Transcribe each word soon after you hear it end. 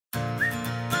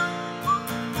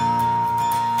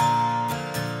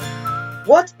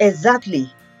What exactly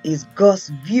is God's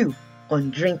view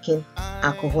on drinking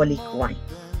alcoholic wine?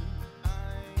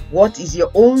 What is your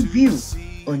own view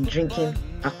on drinking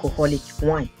alcoholic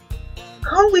wine?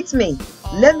 Come with me.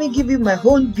 Let me give you my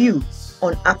own view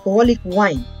on alcoholic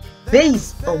wine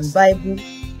based on Bible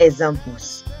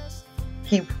examples.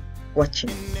 Keep watching.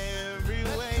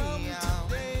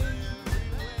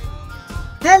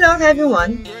 Hello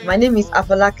everyone, my name is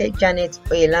Afolake Janet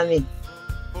Oyelami.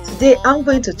 Today I'm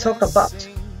going to talk about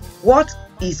what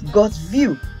is God's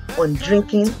view on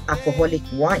drinking alcoholic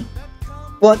wine.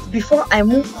 But before I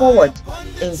move forward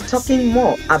in talking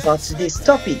more about today's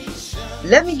topic,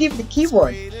 let me give the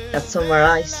keyword that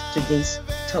summarizes today's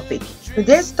topic.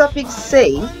 Today's topic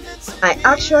says, I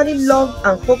actually love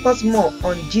and focus more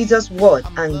on Jesus' word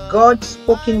and God's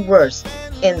spoken words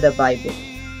in the Bible.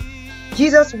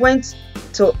 Jesus went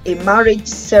to a marriage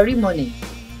ceremony.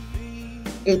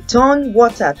 He turned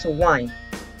water to wine.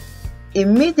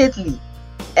 Immediately,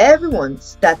 everyone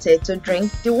started to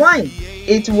drink the wine.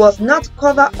 It was not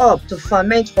covered up to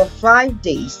ferment for 5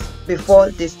 days before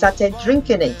they started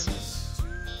drinking it.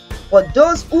 For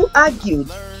those who argued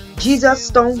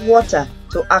Jesus turned water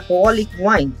to alcoholic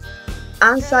wine,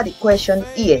 answer the question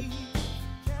here.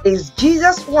 Is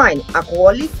Jesus' wine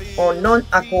alcoholic or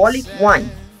non-alcoholic wine?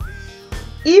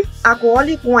 If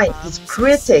alcoholic wine is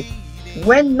created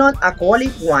when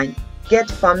non-alcoholic wine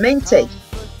gets fermented,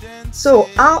 so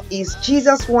how is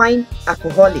Jesus' wine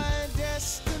alcoholic?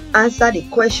 Answer the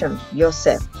question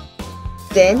yourself.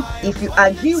 Then, if you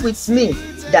agree with me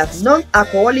that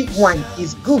non-alcoholic wine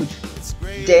is good,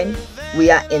 then we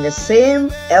are in the same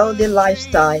healthy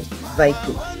lifestyle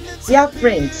vehicle. Dear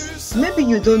friends, maybe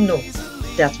you don't know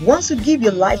that once you give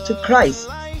your life to Christ,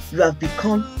 you have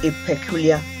become a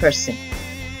peculiar person.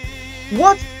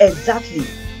 What exactly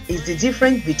is the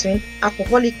difference between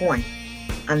alcoholic wine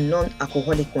and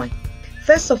non-alcoholic wine?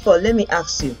 First of all, let me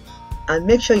ask you, and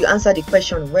make sure you answer the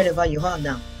question wherever you are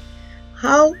now.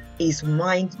 How is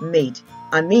wine made?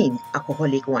 I mean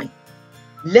alcoholic wine.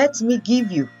 Let me give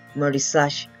you my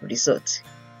research result.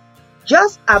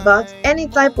 Just about any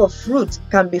type of fruit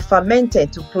can be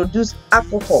fermented to produce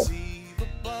alcohol.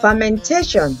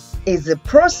 Fermentation is the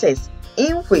process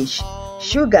in which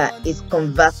sugar is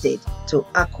converted to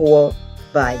alcohol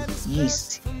by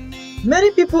yeast.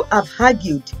 Many people have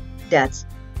argued that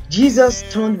Jesus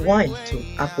turned wine to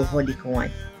alcoholic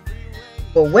wine.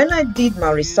 But when I did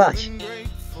my research,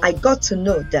 I got to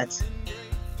know that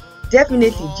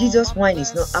definitely Jesus' wine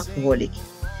is not alcoholic,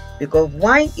 because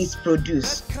wine is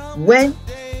produced when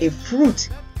a fruit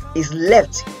is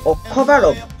left or covered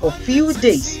up for a few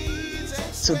days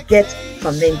to get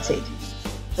fermented.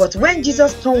 But when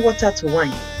Jesus turned water to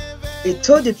wine, he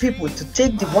told the people to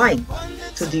take the wine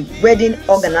to the wedding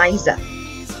organizer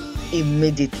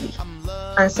immediately.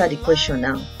 Answer the question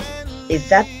now. Is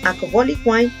that alcoholic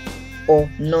wine or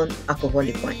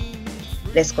non-alcoholic wine?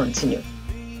 Let's continue.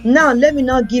 Now let me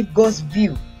now give God's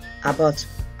view about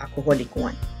alcoholic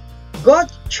wine.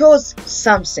 God chose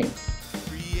Samson.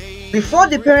 Before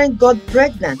the parent got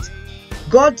pregnant,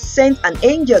 God sent an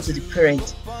angel to the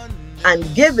parent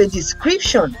and gave a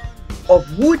description of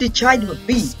who the child would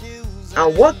be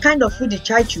and what kind of food the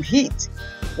child should eat,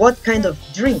 what kind of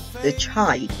drink the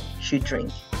child should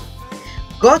drink.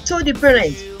 God told the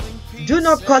parent, do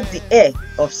not cut the hair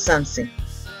of Samson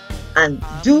and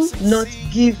do not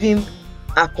give him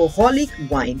alcoholic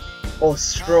wine or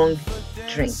strong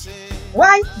drink.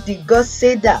 Why did God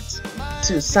say that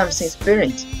to Samson's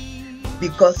parent?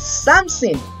 Because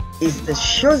Samson is the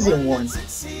chosen one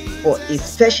for a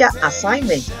special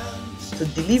assignment to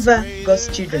deliver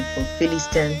God's children from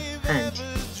Philistine hand.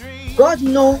 God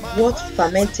knows what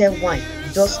fermented wine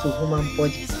does to human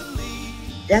body.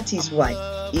 That is why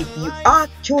if you are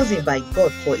chosen by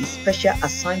God for a special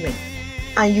assignment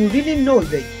and you really know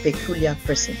you're a peculiar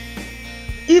person,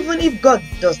 even if God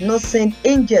does not send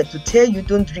angel to tell you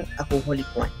don't drink alcoholic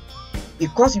wine,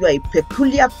 because you are a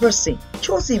peculiar person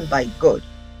chosen by God,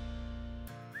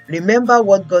 remember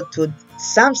what God told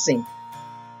Samson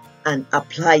and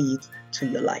apply it to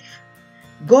your life.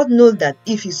 God knows that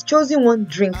if his chosen one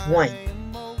drink wine,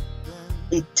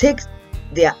 it takes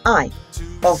their eye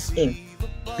off him,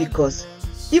 because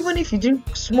even if you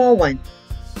drink small wine,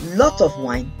 lot of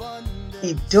wine,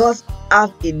 it does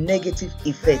have a negative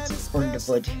effect on the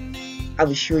body. I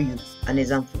will show you an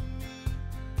example.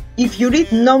 If you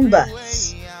read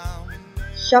Numbers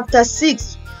chapter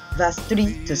 6 verse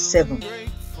 3 to 7,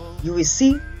 you will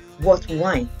see what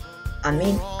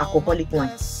alcoholic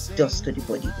wine does to the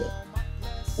body there.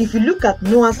 If you look at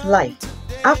Noah's life,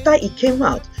 after he came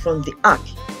out from the ark,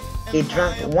 he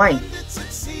drank wine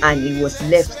and he was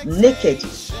left naked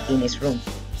in his room.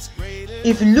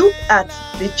 If you look at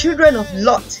the children of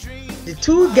Lot, the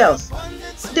two girls,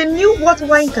 they knew what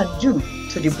wine can do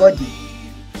to the body.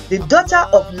 The daughter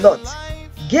of Lot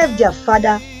gave their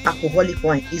father alcoholic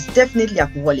wine. It's definitely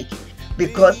alcoholic,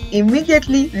 because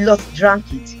immediately Lot drank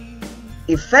it,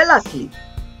 he fell asleep.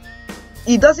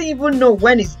 He doesn't even know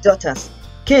when his daughters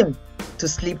came to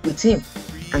sleep with him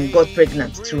and got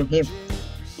pregnant through him.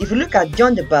 If you look at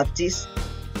John the Baptist,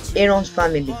 Aaron's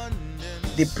family,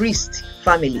 the priest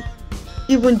family,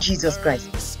 even Jesus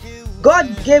Christ, God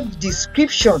gave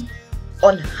description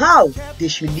on how they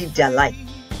should live their life.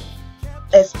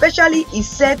 Especially, he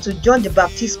said to John the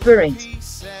Baptist's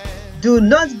parents, do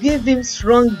not give him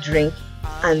strong drink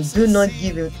and do not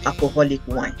give him alcoholic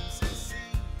wine.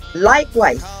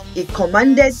 Likewise, he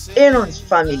commanded Aaron's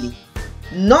family,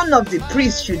 none of the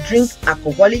priests should drink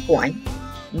alcoholic wine,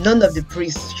 none of the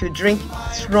priests should drink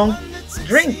strong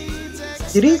drink.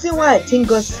 The reason why I think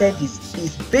God said this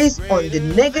is based on the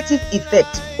negative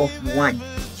effect of wine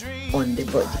on the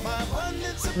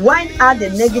body. Wine had the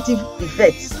negative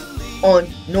effects on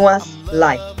Noah's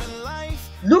life.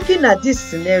 Looking at this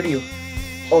scenario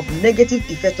of negative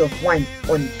effect of wine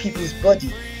on people's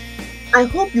body, I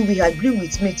hope you will agree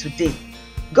with me today.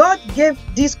 God gave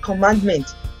this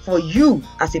commandment for you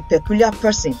as a peculiar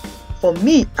person, for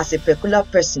me as a peculiar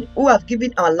person who have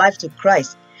given our life to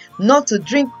Christ, not to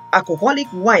drink alcoholic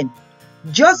wine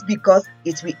just because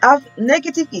it will have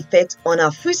negative effect on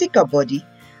our physical body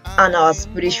and our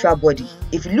spiritual body.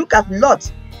 If you look at Lot,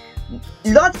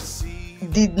 Lot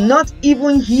did not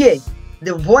even hear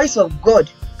the voice of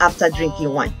God after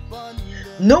drinking wine.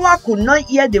 Noah could not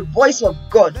hear the voice of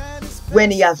God when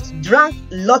he has drank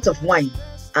a lot of wine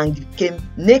and became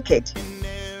naked.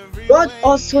 God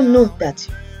also knows that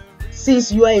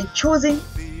since you are a chosen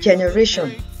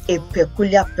generation, a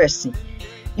peculiar person,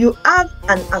 you have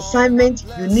an assignment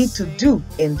you need to do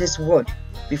in this world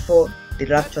before the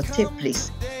rapture takes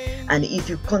place. And if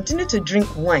you continue to drink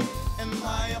wine,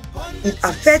 it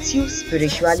affects you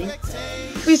spiritually,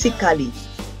 physically,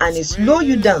 and it slows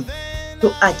you down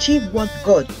to achieve what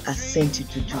God has sent you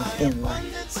to do in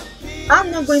life.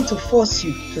 I'm not going to force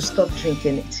you to stop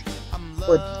drinking it,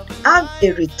 but have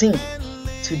a rethink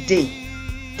today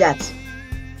that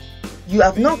you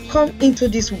have not come into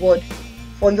this world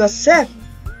for yourself.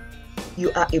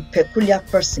 You are a peculiar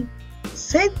person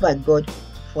sent by God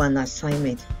for an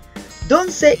assignment.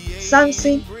 Don't say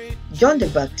Samson, John the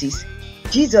Baptist,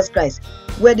 Jesus Christ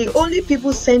were the only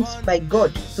people sent by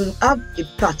God to have a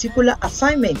particular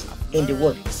assignment in the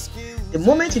world. The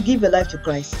moment you give your life to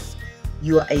Christ,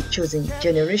 you are a chosen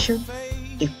generation,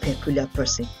 a peculiar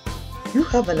person. You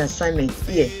have an assignment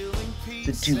here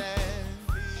to do.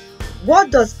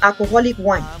 What does alcoholic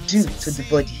wine do to the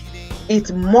body?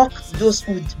 It mocks those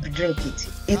who drink it.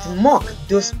 It mocks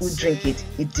those who drink it.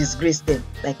 It disgraces them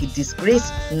like it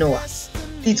disgraced Noah.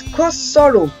 It causes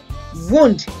sorrow,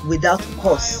 wound without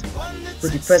cause to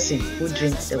the person who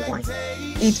drinks the wine.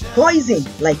 It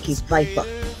poisons like a viper.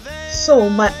 So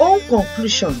my own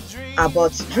conclusion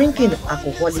about drinking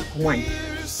alcoholic wine,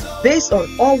 based on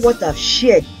all what I've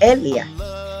shared earlier,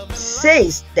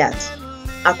 says that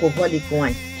alcoholic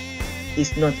wine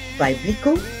is not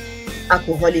biblical.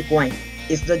 Alcoholic wine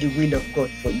is not the will of God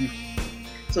for you.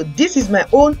 So this is my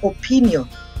own opinion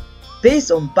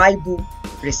based on Bible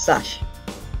research.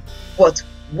 But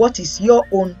what is your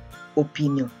own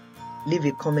opinion? Leave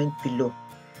a comment below.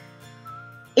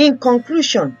 In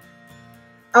conclusion,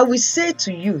 I will say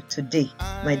to you today,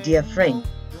 my dear friend,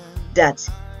 that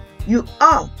you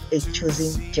are a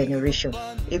chosen generation,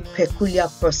 a peculiar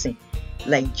person,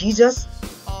 like Jesus,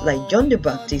 like John the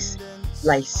Baptist,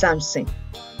 like Samson.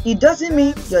 It doesn't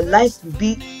mean your life will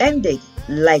be ended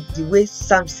like the way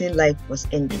Samson's life was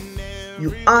ended.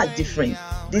 You are different.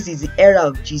 This is the era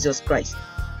of Jesus Christ.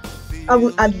 I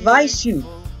will advise you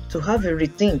to have a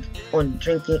rethink on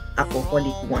drinking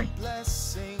alcoholic wine,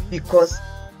 because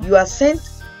you are sent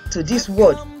to this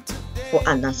world for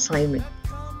an assignment,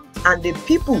 and the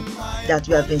people that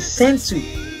you have been sent to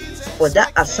for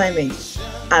that assignment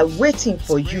are waiting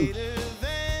for you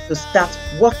to start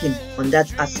working on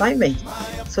that assignment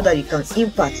so that you can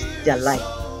impact their life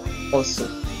also.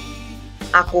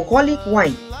 Alcoholic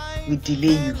wine will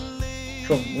delay you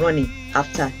from running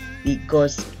after the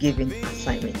God's given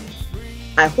assignment.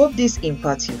 I hope this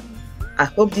impacts you. I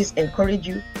hope this encourages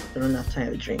you to run after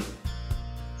your dream.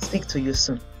 Speak to you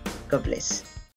soon. God bless.